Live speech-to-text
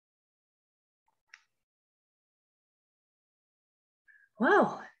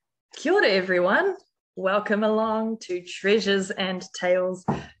Well, kia ora everyone. Welcome along to Treasures and Tales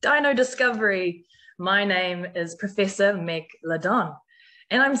Dino Discovery. My name is Professor Meg Ladon,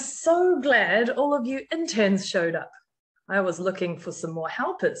 and I'm so glad all of you interns showed up. I was looking for some more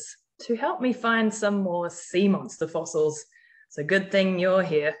helpers to help me find some more sea monster fossils. It's a good thing you're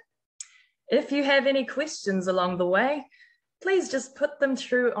here. If you have any questions along the way, please just put them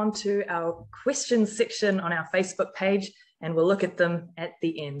through onto our questions section on our Facebook page, and we'll look at them at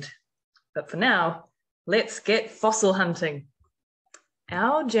the end. But for now, let's get fossil hunting.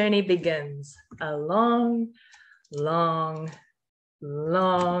 Our journey begins a long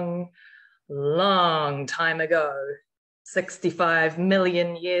time ago, 65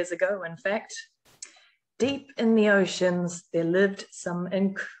 million years ago, in fact. Deep in the oceans, there lived some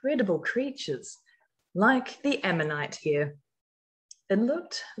incredible creatures, like the ammonite here. It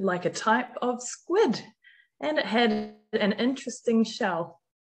looked like a type of squid, and it had an interesting shell.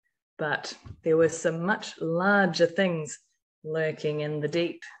 But there were some much larger things lurking in the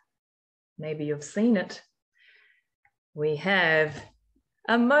deep. Maybe you've seen it. We have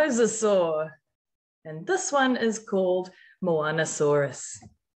a mosasaur, and this one is called Moanasaurus.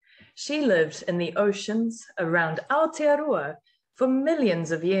 She lived in the oceans around Aotearoa for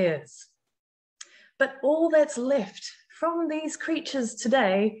millions of years. But all that's left from these creatures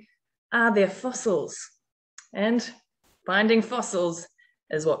today are their fossils. And finding fossils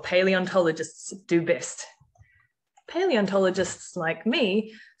is what paleontologists do best. Paleontologists like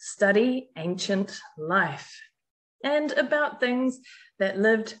me study ancient life and about things that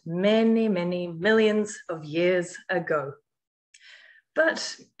lived many millions of years ago.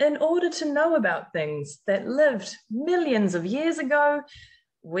 But in order to know about things that lived millions of years ago,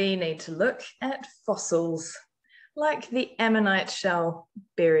 we need to look at fossils, like the ammonite shell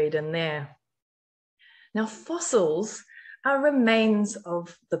buried in there. Now, fossils are remains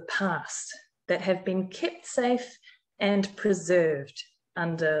of the past that have been kept safe and preserved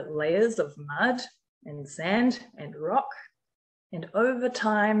under layers of mud and sand and rock. And over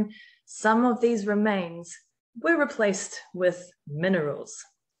time, some of these remains were replaced with minerals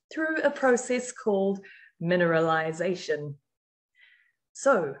through a process called mineralization.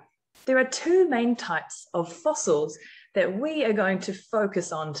 So there are two main types of fossils that we are going to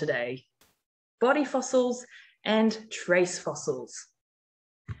focus on today: body fossils and trace fossils.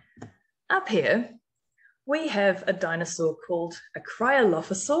 Up here, we have a dinosaur called a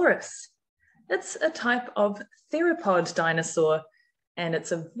Cryolophosaurus. It's a type of theropod dinosaur, and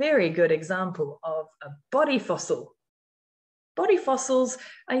it's a very good example of a body fossil. Body fossils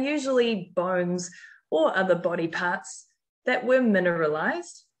are usually bones or other body parts that were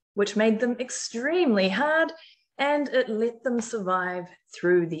mineralized, which made them extremely hard, and it let them survive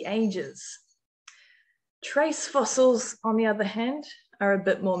through the ages. Trace fossils, on the other hand, are a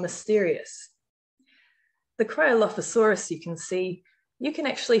bit more mysterious. The Cryolophosaurus you can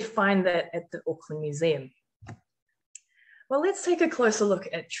actually find that at the Auckland Museum. Well, let's take a closer look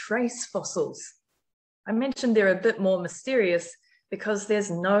at trace fossils. I mentioned they're a bit more mysterious because there's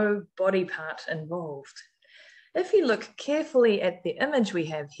no body part involved. If you look carefully at the image we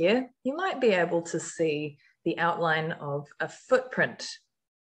have here, you might be able to see the outline of a footprint.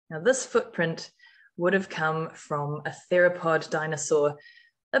 Now, this footprint would have come from a theropod dinosaur,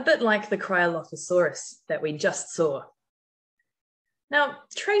 a bit like the Cryolophosaurus that we just saw. Now,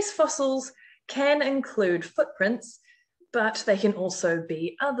 trace fossils can include footprints, but they can also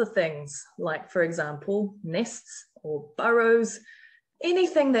be other things, like, for example, nests or burrows,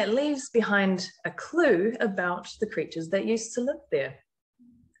 anything that leaves behind a clue about the creatures that used to live there.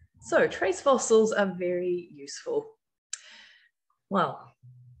 So trace fossils are very useful. Well,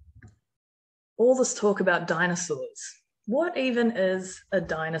 all this talk about dinosaurs. What even is a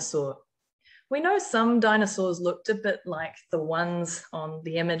dinosaur? We know some dinosaurs looked a bit like the ones on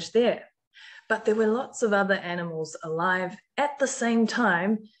the image there, but there were lots of other animals alive at the same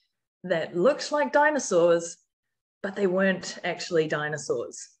time that looked like dinosaurs, but they weren't actually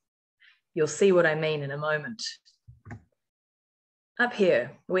dinosaurs. You'll see what I mean in a moment. Up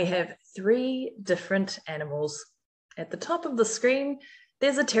here, we have three different animals. At the top of the screen,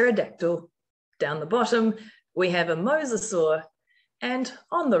 there's a pterodactyl. Down the bottom, we have a mosasaur, and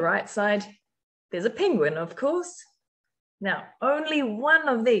on the right side, there's a penguin, of course. Now, only one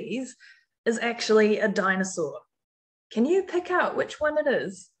of these is actually a dinosaur. Can you pick out which one it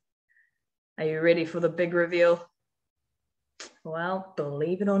is? Are you ready for the big reveal? Well,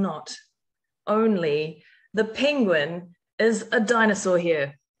 believe it or not, only the penguin is a dinosaur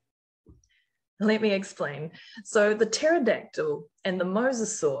here. Let me explain. So the pterodactyl and the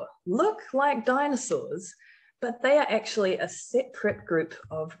mosasaur look like dinosaurs, but they are actually a separate group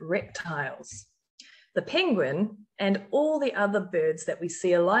of reptiles. The penguin and all the other birds that we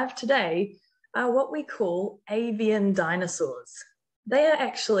see alive today are what we call avian dinosaurs. They are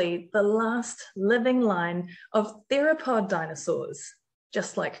actually the last living line of theropod dinosaurs,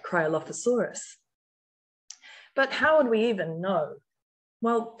 just like Cryolophosaurus. But how would we even know?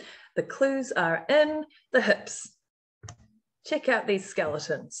 Well, the clues are in the hips. Check out these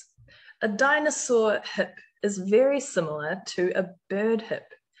skeletons. A dinosaur hip is very similar to a bird hip,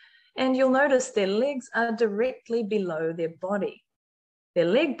 and you'll notice their legs are directly below their body. Their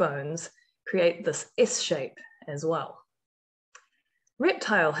leg bones create this S shape as well.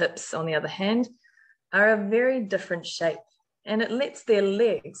 Reptile hips, on the other hand, are a very different shape, and it lets their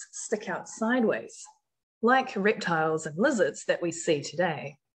legs stick out sideways, like reptiles and lizards that we see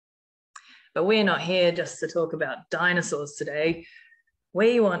today. But we're not here just to talk about dinosaurs today.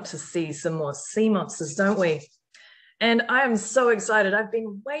 We want to see some more sea monsters, don't we? And I am so excited. I've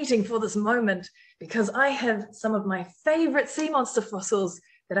been waiting for this moment because I have some of my favorite sea monster fossils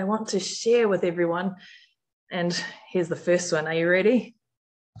that I want to share with everyone. And here's the first one. Are you ready?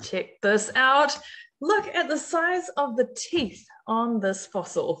 Check this out. Look at the size of the teeth on this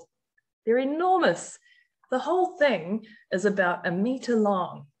fossil. They're enormous. The whole thing is about 1 meter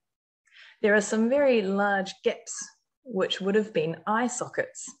long. There are some very large gaps, which would have been eye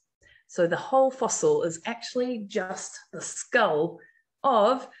sockets. So the whole fossil is actually just the skull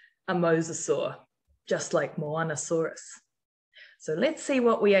of a mosasaur, just like Moanosaurus. So let's see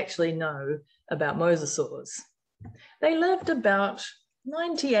what we actually know about mosasaurs. They lived about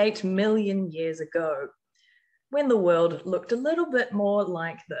 98 million years ago, when the world looked a little bit more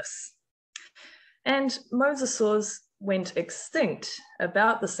like this. And mosasaurs went extinct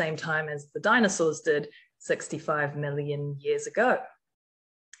about the same time as the dinosaurs did 65 million years ago.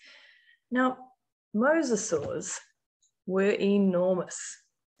 Now, mosasaurs were enormous.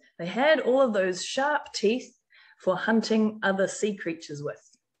 They had all of those sharp teeth for hunting other sea creatures with.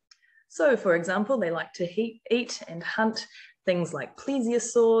 So, for example, they like to eat and hunt things like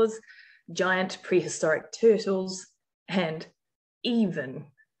plesiosaurs, giant prehistoric turtles, and even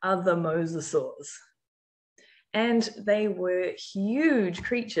other mosasaurs. And they were huge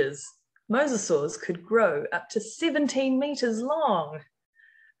creatures. Mosasaurs could grow up to 17 meters long.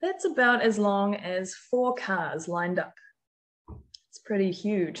 That's about as long as 4 cars lined up. It's pretty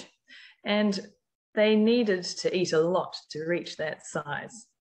huge. And they needed to eat a lot to reach that size.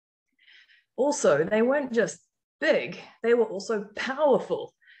 Also, they weren't just big, they were also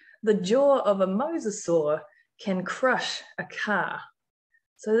powerful. The jaw of a mosasaur can crush a car.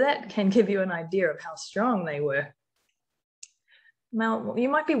 So that can give you an idea of how strong they were. Now, you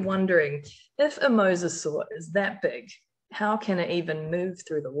might be wondering, if a mosasaur is that big, how can it even move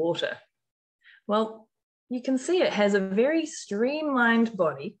through the water? Well, you can see it has a very streamlined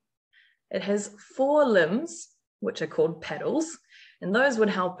body. It has 4 limbs, which are called paddles, and those would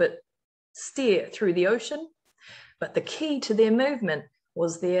help it steer through the ocean. But the key to their movement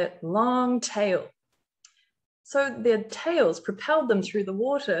was their long tail. So their tails propelled them through the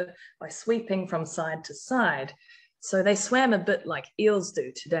water by sweeping from side to side. So they swam a bit like eels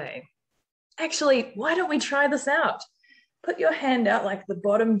do today. Actually, why don't we try this out? Put your hand out like the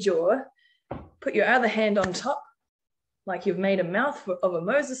bottom jaw, put your other hand on top, like you've made a mouth of a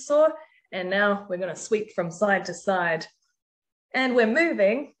mosasaur, and now we're going to sweep from side to side. And we're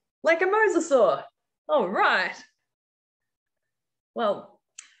moving like a mosasaur. All right. Well,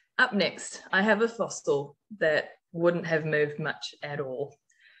 up next, I have a fossil that wouldn't have moved much at all.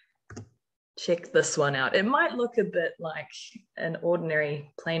 Check this one out. It might look a bit like an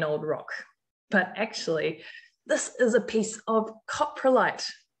ordinary plain old rock, but actually, this is a piece of coprolite.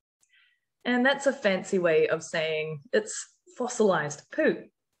 And that's a fancy way of saying it's fossilized poo.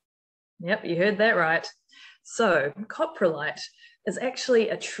 Yep, you heard that right. So coprolite is actually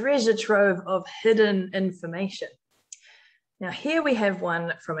a treasure trove of hidden information. Now here we have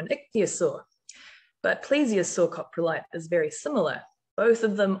one from an ichthyosaur, but plesiosaur coprolite is very similar. Both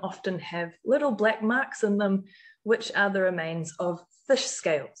of them often have little black marks in them, which are the remains of fish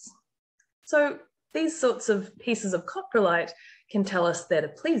scales. So these sorts of pieces of coprolite can tell us that a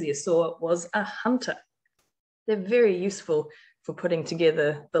plesiosaur was a hunter. They're very useful for putting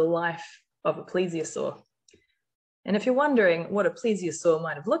together the life of a plesiosaur. And if you're wondering what a plesiosaur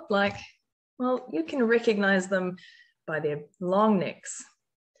might have looked like, well, you can recognize them by their long necks.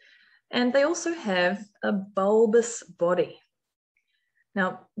 And they also have a bulbous body.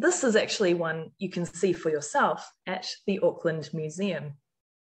 Now, this is actually one you can see for yourself at the Auckland Museum.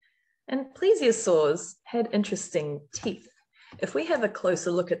 And plesiosaurs had interesting teeth. If we have a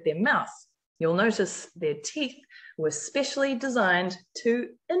closer look at their mouth, you'll notice their teeth were specially designed to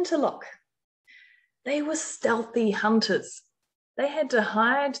interlock. They were stealthy hunters. They had to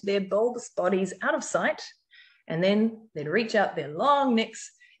hide their bulbous bodies out of sight, and then they'd reach out their long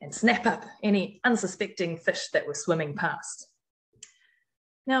necks and snap up any unsuspecting fish that were swimming past.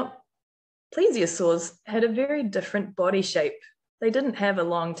 Now, plesiosaurs had a very different body shape. They didn't have a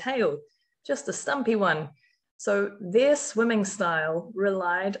long tail, just a stumpy one. So their swimming style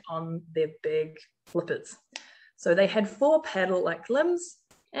relied on their big flippers. So they had 4 paddle-like limbs,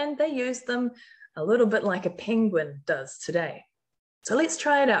 and they used them a little bit like a penguin does today. So let's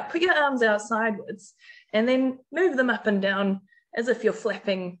try it out. Put your arms out sideways and then move them up and down as if you're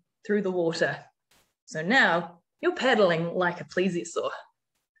flapping through the water. So now you're paddling like a plesiosaur.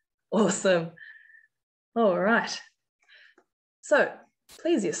 Awesome. All right. So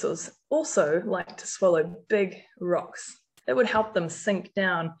plesiosaurs also like to swallow big rocks. That would help them sink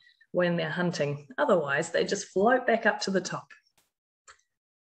down when they're hunting. Otherwise, they just float back up to the top.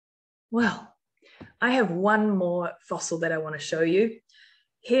 Well, I have one more fossil that I want to show you.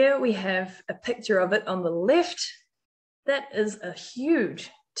 Here we have a picture of it on the left. That is a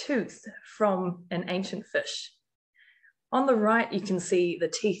huge tooth from an ancient fish. On the right, you can see the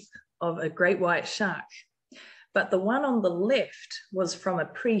teeth of a great white shark. But the one on the left was from a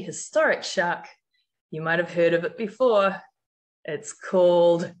prehistoric shark. You might have heard of it before. It's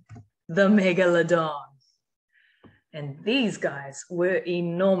called the megalodon. And these guys were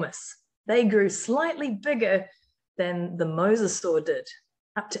enormous. They grew slightly bigger than the mosasaur did,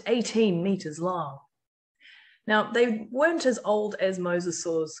 up to 18 meters long. Now, they weren't as old as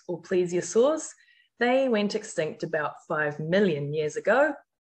mosasaurs or plesiosaurs. They went extinct about 5 million years ago,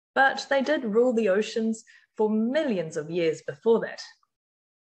 but they did rule the oceans for millions of years before that.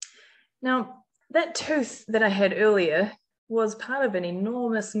 Now, that tooth that I had earlier was part of an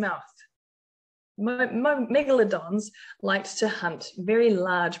enormous mouth. Megalodons liked to hunt very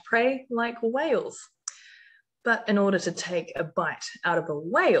large prey like whales. But in order to take a bite out of a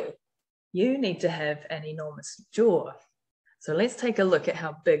whale, you need to have an enormous jaw. So let's take a look at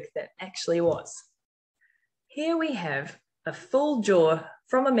how big that actually was. Here we have a full jaw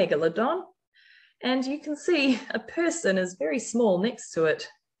from a megalodon, and you can see a person is very small next to it.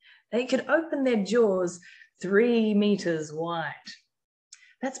 They could open their jaws 3 meters wide.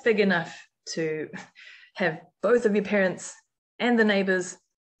 That's big enough to have both of your parents and the neighbors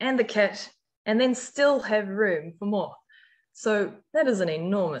and the cat, and then still have room for more. So that is an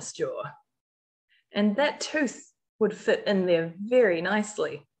enormous jaw. And that tooth would fit in there very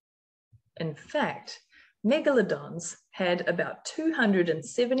nicely. In fact, megalodons had about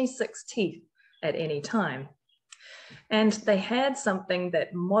 276 teeth at any time. And they had something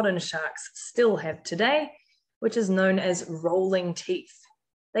that modern sharks still have today, which is known as rolling teeth.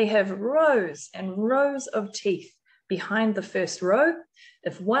 They have rows and rows of teeth behind the first row.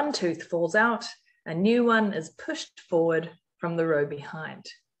 If one tooth falls out, a new one is pushed forward from the row behind.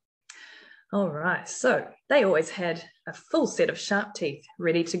 All right, so they always had a full set of sharp teeth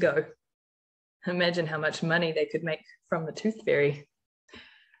ready to go. Imagine how much money they could make from the tooth fairy.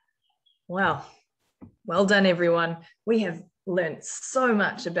 Wow, well done everyone. We have learned so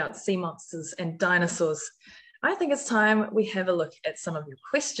much about sea monsters and dinosaurs. I think it's time we have a look at some of your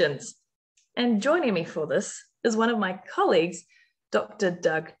questions. And joining me for this is one of my colleagues, Dr.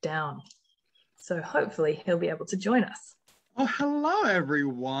 Doug Down. So hopefully he'll be able to join us. Oh, hello,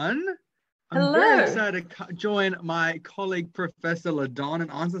 everyone. Hello. I'm very excited to join my colleague, Professor Ladon, and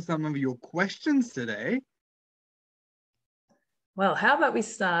answer some of your questions today. Well, how about we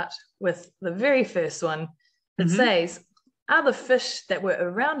start with the very first one that says, are the fish that were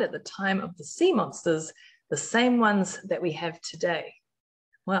around at the time of the sea monsters the same ones that we have today?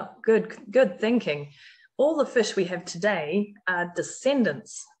 Well, good thinking. All the fish we have today are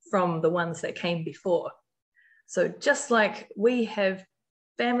descendants from the ones that came before. So just like we have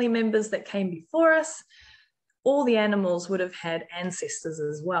family members that came before us, all the animals would have had ancestors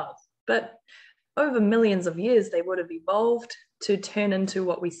as well. But over millions of years, they would have evolved to turn into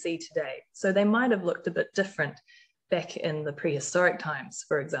what we see today. So they might have looked a bit different back in the prehistoric times,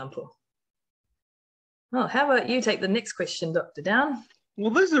 for example. Well, how about you take the next question, Dr. Down?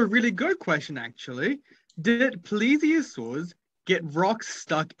 Well, this is a really good question, actually. Did plesiosaurs get rocks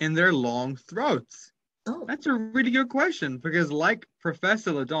stuck in their long throats? Oh. That's a really good question, because like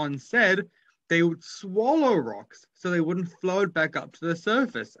Professor Ladon said, they would swallow rocks so they wouldn't float back up to the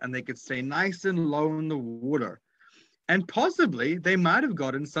surface and they could stay nice and low in the water. And possibly they might have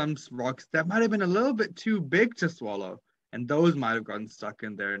gotten some rocks that might have been a little bit too big to swallow, and those might have gotten stuck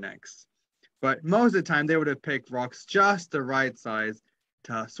in their necks. But most of the time they would have picked rocks just the right size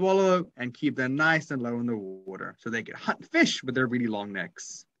to swallow and keep them nice and low in the water so they could hunt fish with their really long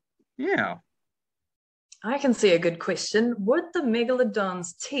necks. Yeah. I can see a good question. Would the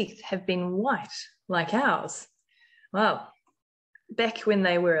megalodon's teeth have been white like ours? Well, back when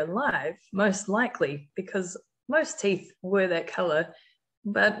they were alive, most likely, because most teeth were that color.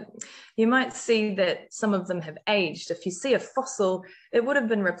 But you might see that some of them have aged. If you see a fossil, it would have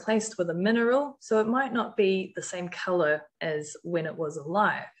been replaced with a mineral, so it might not be the same color as when it was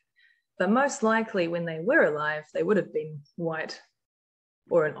alive. But most likely, when they were alive, they would have been white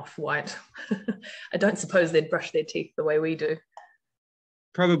or an off-white. I don't suppose they'd brush their teeth the way we do.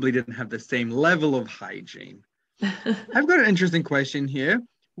 Probably didn't have the same level of hygiene. I've got an interesting question here.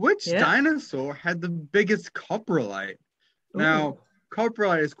 Which dinosaur had the biggest coprolite? Now,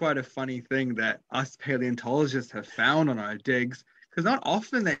 coprolite is quite a funny thing that us paleontologists have found on our digs, because not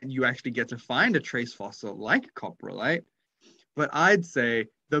often that you actually get to find a trace fossil like coprolite. But I'd say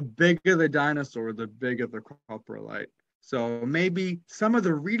the bigger the dinosaur, the bigger the coprolite. So maybe some of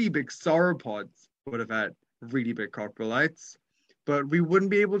the really big sauropods would have had really big coprolites, but we wouldn't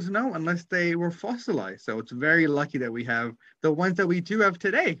be able to know unless they were fossilized. So it's very lucky that we have the ones that we do have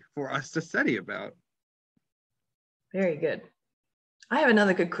today for us to study about. Very good. I have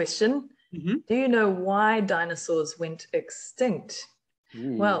another good question. Do you know why dinosaurs went extinct?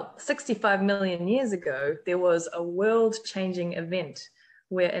 Well, 65 million years ago, there was a world-changing event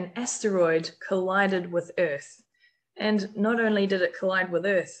where an asteroid collided with Earth. And not only did it collide with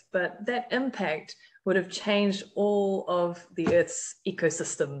Earth, but that impact would have changed all of the Earth's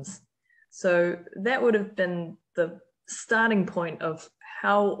ecosystems. So that would have been the starting point of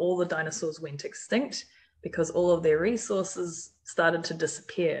how all the dinosaurs went extinct, because all of their resources started to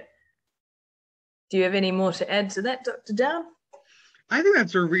disappear. Do you have any more to add to that, Dr. Down? I think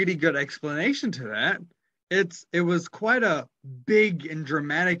that's a really good explanation to that. It was quite a big and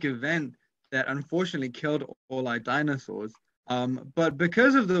dramatic event that unfortunately killed all our dinosaurs. But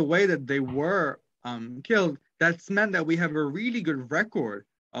because of the way that they were killed, that's meant that we have a really good record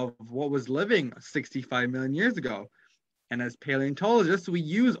of what was living 65 million years ago. And as paleontologists, we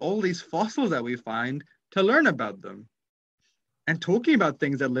use all these fossils that we find to learn about them. And talking about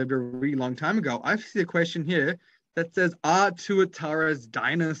things that lived a really long time ago, I see a question here that says, are tuatara's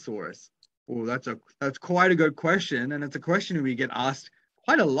dinosaurs? Oh, that's quite a good question. And it's a question we get asked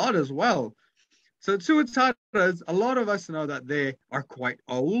quite a lot as well. So tuataras, a lot of us know that they are quite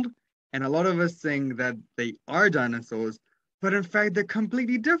old, and a lot of us think that they are dinosaurs, but in fact, they're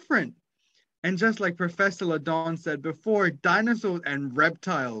completely different. And just like Professor Ladon said before, dinosaurs and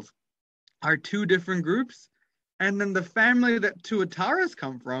reptiles are two different groups. And then the family that tuataras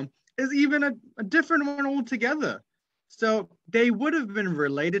come from is even a different one altogether. So they would have been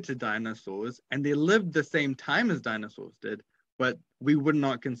related to dinosaurs, and they lived the same time as dinosaurs did, but we would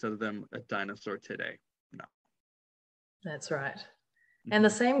not consider them a dinosaur today. No. That's right. And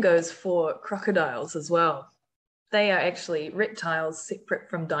the same goes for crocodiles as well. They are actually reptiles separate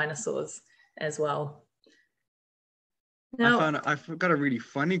from dinosaurs as well. Now, I've got a really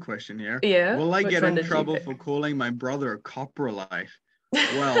funny question here. Yeah. Will I get in trouble for calling my brother a coprolite?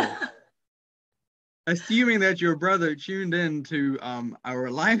 Well, assuming that your brother tuned in to our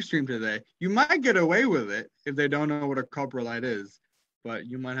live stream today, you might get away with it if they don't know what a coprolite is, but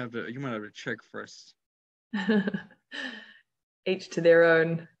you might have to check first. Each to their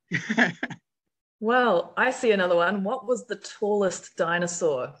own. Well, I see another one. What was the tallest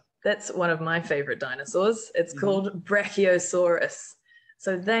dinosaur? That's one of my favorite dinosaurs. It's called Brachiosaurus.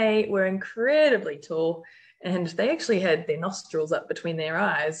 So they were incredibly tall, and they actually had their nostrils up between their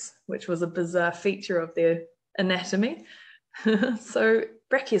eyes, which was a bizarre feature of their anatomy. So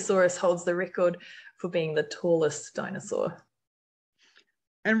Brachiosaurus holds the record for being the tallest dinosaur.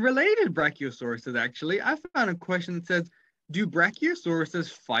 And related Brachiosauruses, actually, I found a question that says, do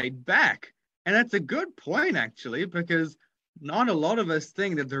Brachiosauruses fight back? And that's a good point, actually, because not a lot of us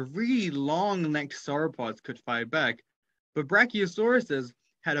think that the really long-necked sauropods could fight back. But Brachiosauruses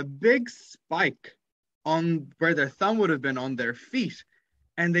had a big spike on where their thumb would have been on their feet,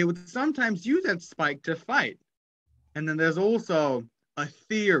 and they would sometimes use that spike to fight. And then there's also a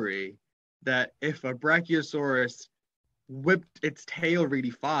theory that if a Brachiosaurus whipped its tail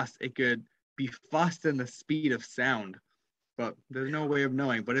really fast, it could be faster than the speed of sound. But there's no way of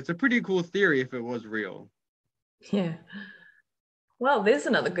knowing. But it's a pretty cool theory if it was real. Yeah. Well, there's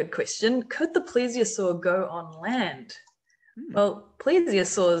another good question. Could the plesiosaur go on land? Well,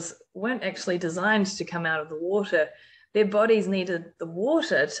 plesiosaurs weren't actually designed to come out of the water. Their bodies needed the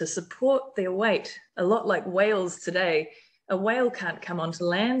water to support their weight, a lot like whales today. A whale can't come onto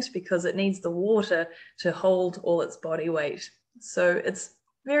land because it needs the water to hold all its body weight. So it's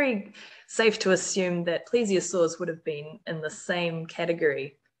very safe to assume that plesiosaurs would have been in the same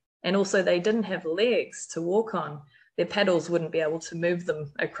category. And also, they didn't have legs to walk on. Their paddles wouldn't be able to move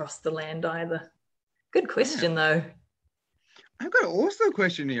them across the land either. Good question, though. I've got also a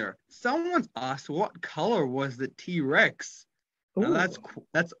question here. Someone's asked, what color was the T-Rex? Now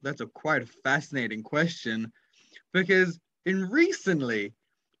that's a quite fascinating question, because recently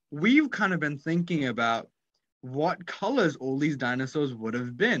we've kind of been thinking about what colors all these dinosaurs would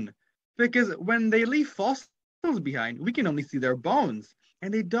have been, because when they leave fossils behind, we can only see their bones,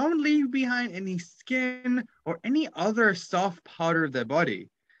 and they don't leave behind any skin or any other soft part of their body.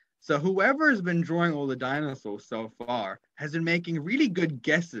 So whoever has been drawing all the dinosaurs so far has been making really good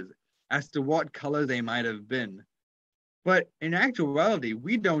guesses as to what color they might have been. But in actuality,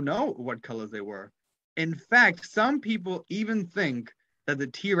 we don't know what colors they were. In fact, some people even think that the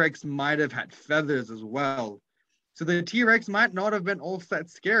T-Rex might have had feathers as well. So the T-Rex might not have been all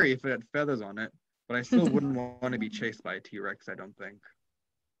that scary if it had feathers on it, but I still wouldn't want to be chased by a T-Rex, I don't think.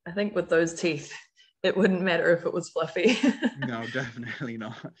 I think with those teeth, it wouldn't matter if it was fluffy. No, definitely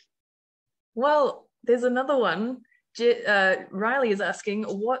not. Well, there's another one. Riley is asking,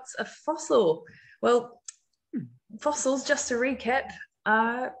 what's a fossil? Well, fossils, just to recap,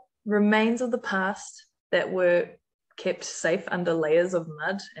 are remains of the past that were kept safe under layers of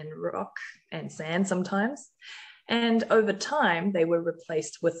mud and rock and sand sometimes. And over time, they were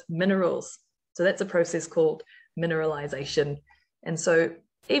replaced with minerals. So that's a process called mineralization. And so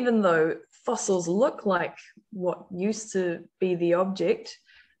even though fossils look like what used to be the object,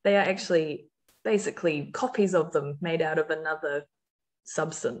 they are actually basically copies of them made out of another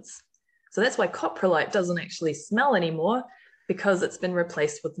substance. So that's why coprolite doesn't actually smell anymore, because it's been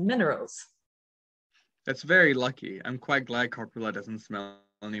replaced with minerals. That's very lucky. I'm quite glad coprolite doesn't smell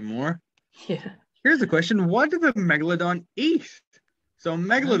anymore. Yeah. Here's the question. What did the megalodon eat? So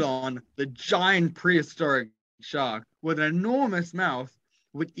megalodon, the giant prehistoric shark with an enormous mouth,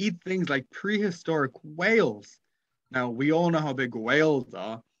 would eat things like prehistoric whales. Now, we all know how big whales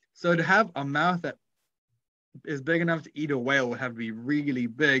are. So to have a mouth that is big enough to eat a whale would have to be really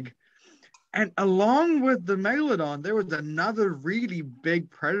big. And along with the megalodon, there was another really big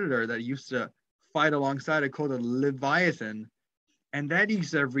predator that used to fight alongside it called a leviathan. And that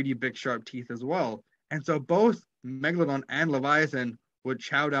used to have really big, sharp teeth as well. And so both megalodon and leviathan would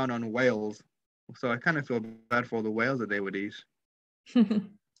chow down on whales. So I kind of feel bad for all the whales that they would eat.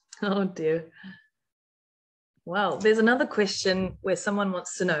 Oh dear. Well, there's another question where someone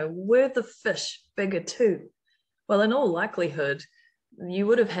wants to know, were the fish bigger too? Well, in all likelihood, you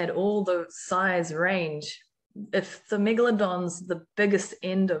would have had all the size range. If the megalodon's the biggest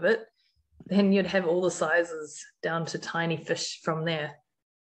end of it, then you'd have all the sizes down to tiny fish from there.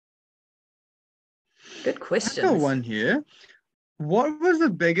 Good question. I got one here. What was the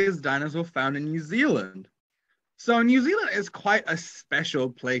biggest dinosaur found in New Zealand? So New Zealand is quite a special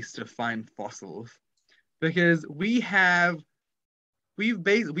place to find fossils, because we've been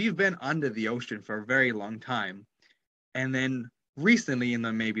under the ocean for a very long time. And then recently, in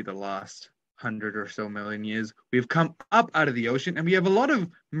maybe the last 100 or so million years, we've come up out of the ocean, and we have a lot of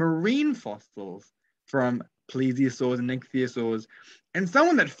marine fossils from plesiosaurs and ichthyosaurs. And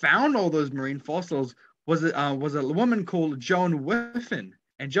someone that found all those marine fossils was a woman called Joan Whiffen.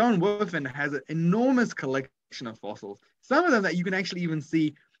 And Joan Whiffen has an enormous collection of fossils, some of them that you can actually even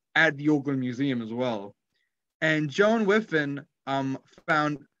see at the Auckland Museum as well. And Joan Whiffen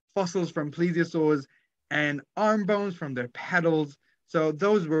found fossils from plesiosaurs and arm bones from their paddles. So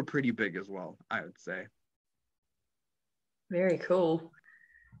those were pretty big as well, I would say. Very cool.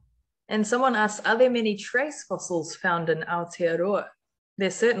 And someone asked, are there many trace fossils found in Aotearoa?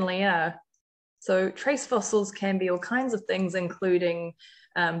 There certainly are. So trace fossils can be all kinds of things, including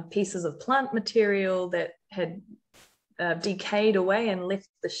pieces of plant material that had decayed away and left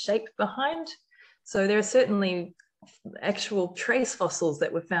the shape behind. So there are certainly actual trace fossils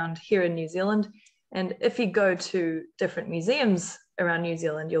that were found here in New Zealand. And if you go to different museums around New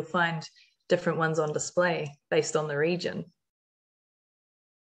Zealand, you'll find different ones on display based on the region.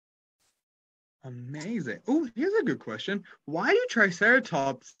 Amazing. Oh, here's a good question. Why do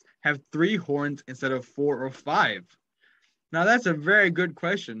Triceratops have 3 horns instead of 4 or 5? Now, that's a very good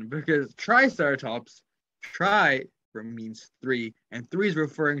question, because Triceratops, tri means 3, and 3 is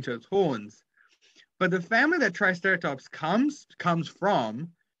referring to its horns. But the family that Triceratops comes from,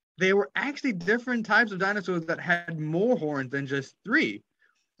 they were actually different types of dinosaurs that had more horns than just 3.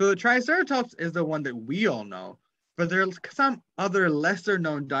 So the Triceratops is the one that we all know, but there's some other lesser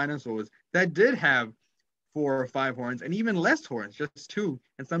known dinosaurs that did have 4 or 5 horns, and even less horns, just 2,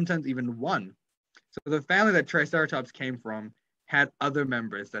 and sometimes even 1. So the family that Triceratops came from had other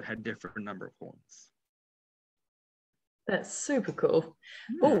members that had different number of horns. That's super cool.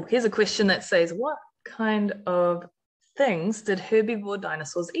 Oh, here's a question that says, what kind of things did herbivore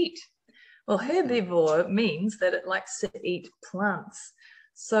dinosaurs eat? Well, herbivore means that it likes to eat plants.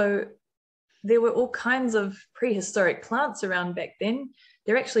 So there were all kinds of prehistoric plants around back then.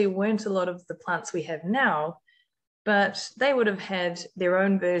 There actually weren't a lot of the plants we have now, but they would have had their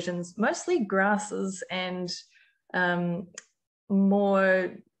own versions, mostly grasses and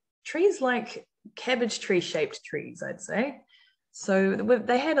more trees like cabbage tree shaped trees, I'd say. So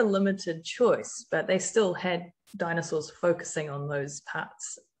they had a limited choice, but they still had dinosaurs focusing on those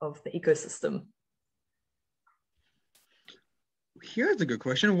parts of the ecosystem. Here's a good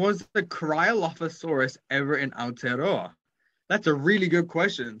question. Was the Cryolophosaurus ever in Aotearoa? That's a really good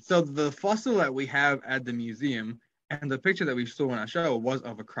question. So the fossil that we have at the museum and the picture that we saw in our show was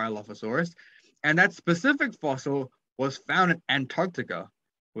of a Cryolophosaurus. And that specific fossil was found in Antarctica,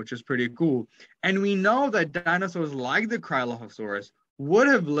 which is pretty cool. And we know that dinosaurs like the Cryolophosaurus would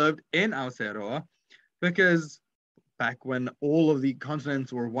have lived in Aotearoa because back when all of the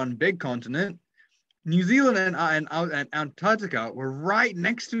continents were one big continent, New Zealand and Antarctica were right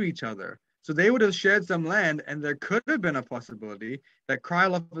next to each other. So they would have shared some land, and there could have been a possibility that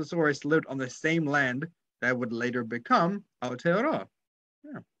Cryolophosaurus lived on the same land that would later become Aotearoa.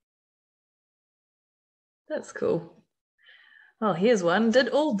 Yeah. That's cool. Oh, here's one. Did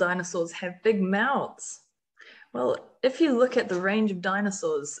all dinosaurs have big mouths? Well, if you look at the range of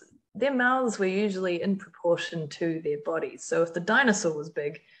dinosaurs, their mouths were usually in proportion to their bodies. So if the dinosaur was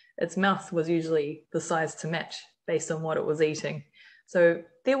big, its mouth was usually the size to match based on what it was eating. So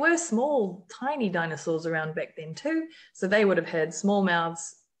there were small, tiny dinosaurs around back then too. So they would have had small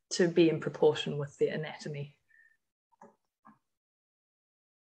mouths to be in proportion with their anatomy.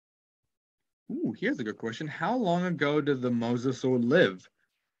 Ooh, here's a good question. How long ago did the mosasaur live?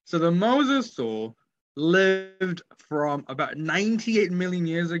 So the mosasaur lived from about 98 million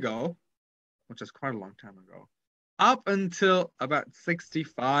years ago, which is quite a long time ago, up until about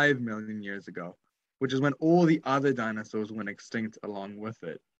 65 million years ago, which is when all the other dinosaurs went extinct along with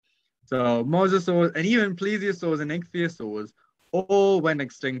it. So mosasaurs and even plesiosaurs and ichthyosaurs all went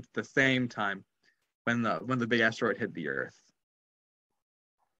extinct at the same time when the big asteroid hit the Earth.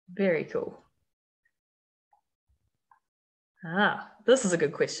 Very cool. This is a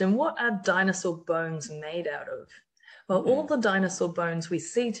good question. What are dinosaur bones made out of? Well, all the dinosaur bones we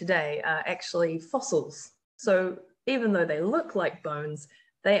see today are actually fossils. So even though they look like bones,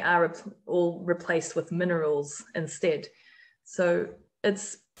 they are all replaced with minerals instead. So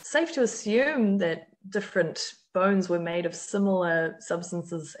it's safe to assume that different bones were made of similar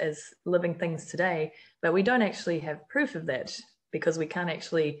substances as living things today, but we don't actually have proof of that because we can't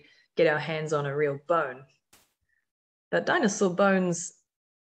actually get our hands on a real bone. But dinosaur bones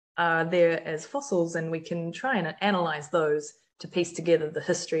are there as fossils, and we can try and analyze those to piece together the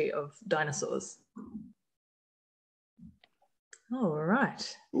history of dinosaurs. All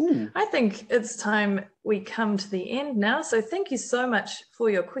right. Ooh. I think it's time we come to the end now. So thank you so much for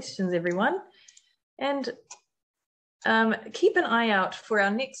your questions, everyone. And keep an eye out for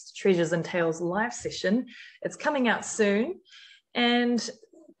our next Treasures and Tales live session. It's coming out soon. And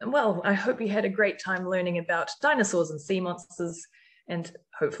well, I hope you had a great time learning about dinosaurs and sea monsters, and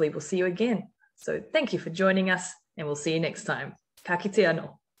hopefully we'll see you again. So thank you for joining us, and we'll see you next time. Ka kite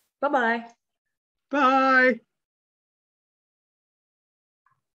anō. Bye-bye. Bye.